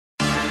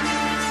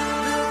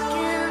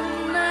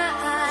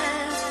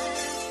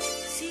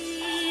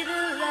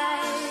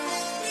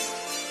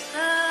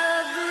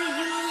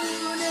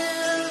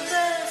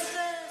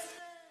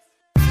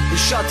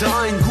hatte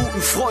einen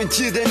guten Freund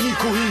hier, der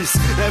Nico hieß.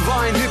 Er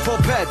war ein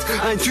Hip-Hop-Head,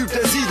 ein Typ,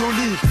 der Sido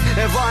liebt.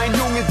 Er war ein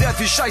Junge, der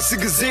viel Scheiße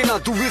gesehen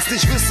hat. Du willst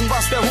nicht wissen,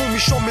 was der Homie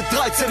schon mit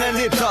 13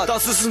 erlebt hat.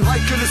 Das ist ein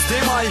heikles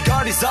Thema,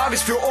 egal, ich sage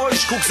es für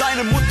euch. Guck,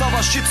 seine Mutter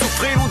war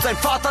schizophren und sein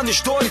Vater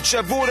nicht deutsch.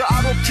 Er wurde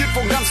adoptiert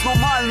von ganz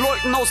normalen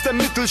Leuten aus der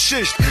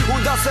Mittelschicht.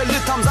 Und das er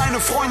litt, haben seine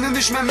Freunde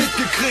nicht mehr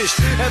mitgekriegt.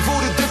 Er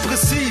wurde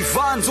depressiv,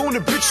 war in so eine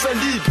Bitch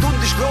verliebt.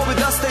 Und ich glaube,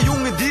 dass der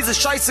Junge diese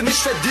Scheiße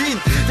nicht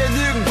verdient. Denn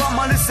irgendwann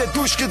mal ist er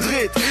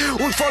durchgedreht.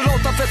 Und vor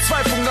lauter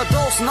Verzweiflung da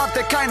draußen hat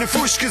er keine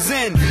Furcht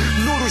gesehen.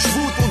 Nur durch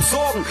Wut und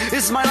Sorgen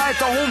ist mein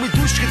alter Homie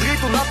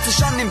durchgedreht und hat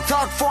sich an dem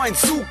Tag vor einen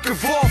Zug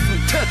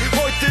geworfen.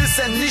 Heute ist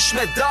er nicht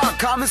mehr da.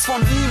 Kam es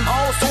von ihm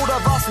aus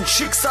oder war es ein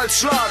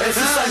Schicksalsschlag? Es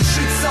ist ein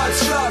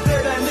Schicksalsschlag,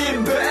 der dein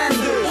Leben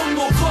beendet. Und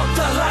nur Gott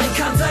allein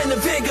kann seine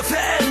Wege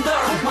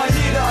verändern. Guck mal,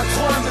 jeder hat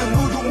Träume,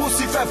 nur du musst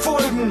sie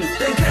verfolgen.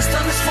 Denn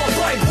gestern ist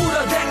vorbei,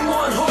 Bruder, denk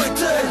nur an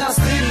heute. Denn das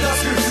Leben, das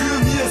wir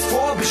führen, hier ist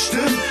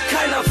vorbestimmt.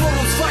 Keiner von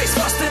uns weiß,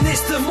 was der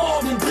nächste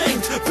Morgen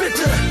bringt.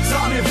 Bitte,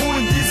 sag mir,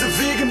 wohin diese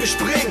Wege mich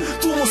bringen.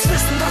 du musst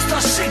wissen, dass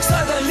das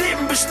Schicksal dein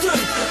Leben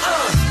bestimmt.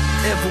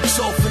 Er wuchs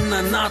auf in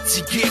einer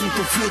Nazi-Gegend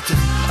und führte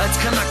als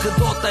Kanake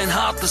dort ein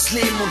hartes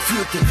Leben und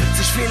führte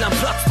sich fehl am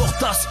Platz, doch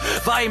das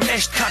war ihm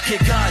echt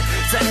kackegal.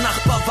 Sein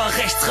Nachbar war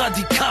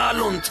rechtsradikal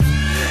und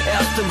er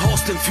hat im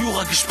Haus den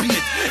Führer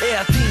gespielt.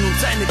 Er hat ihn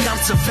und seine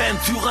ganze Fan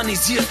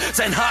tyrannisiert.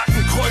 Sein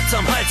Hakenkreuz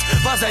am Hals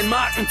war sein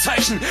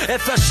Markenzeichen. Er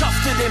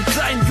verschaffte dem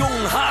kleinen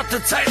Jungen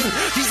harte Zeiten.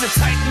 Diese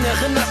Zeiten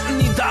erinnerten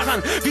ihn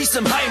daran, wie es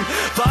im Heim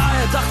war.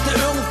 Er dachte,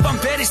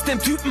 irgendwann werde ich's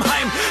dem Typen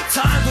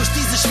heimzahlen. Durch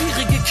diese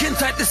schwierige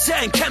Kindheit ist er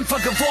ein Kämpfer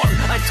geworden.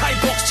 Ein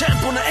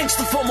Thai-Box-Champ ohne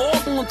Ängste vor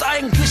morgen. Und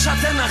eigentlich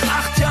hat er nach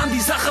 8 Jahren die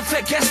Sache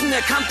vergessen.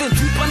 Er kannte den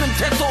Typ an dem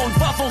Tattoo und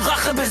war von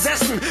Rache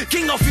besessen.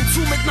 Ging auf ihn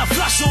zu mit einer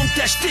Flasche und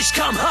der Stich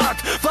kam hart.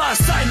 War es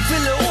sein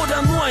Wille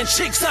oder nur ein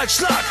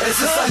Schicksalsschlag? Es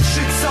ist ein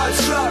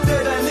Schicksalsschlag,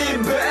 der dein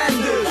Leben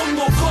beendet. Und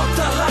nur Gott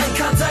allein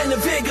kann seine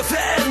Wege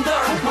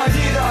verändern. Guck mal,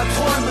 jeder hat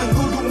Träume,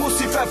 nur du musst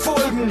sie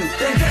verfolgen.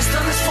 Denn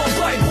gestern ist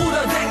vorbei,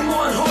 Bruder, denk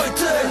nur an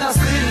heute. Denn das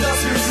Leben, das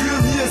wir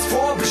führen, hier ist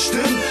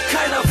vorbestimmt.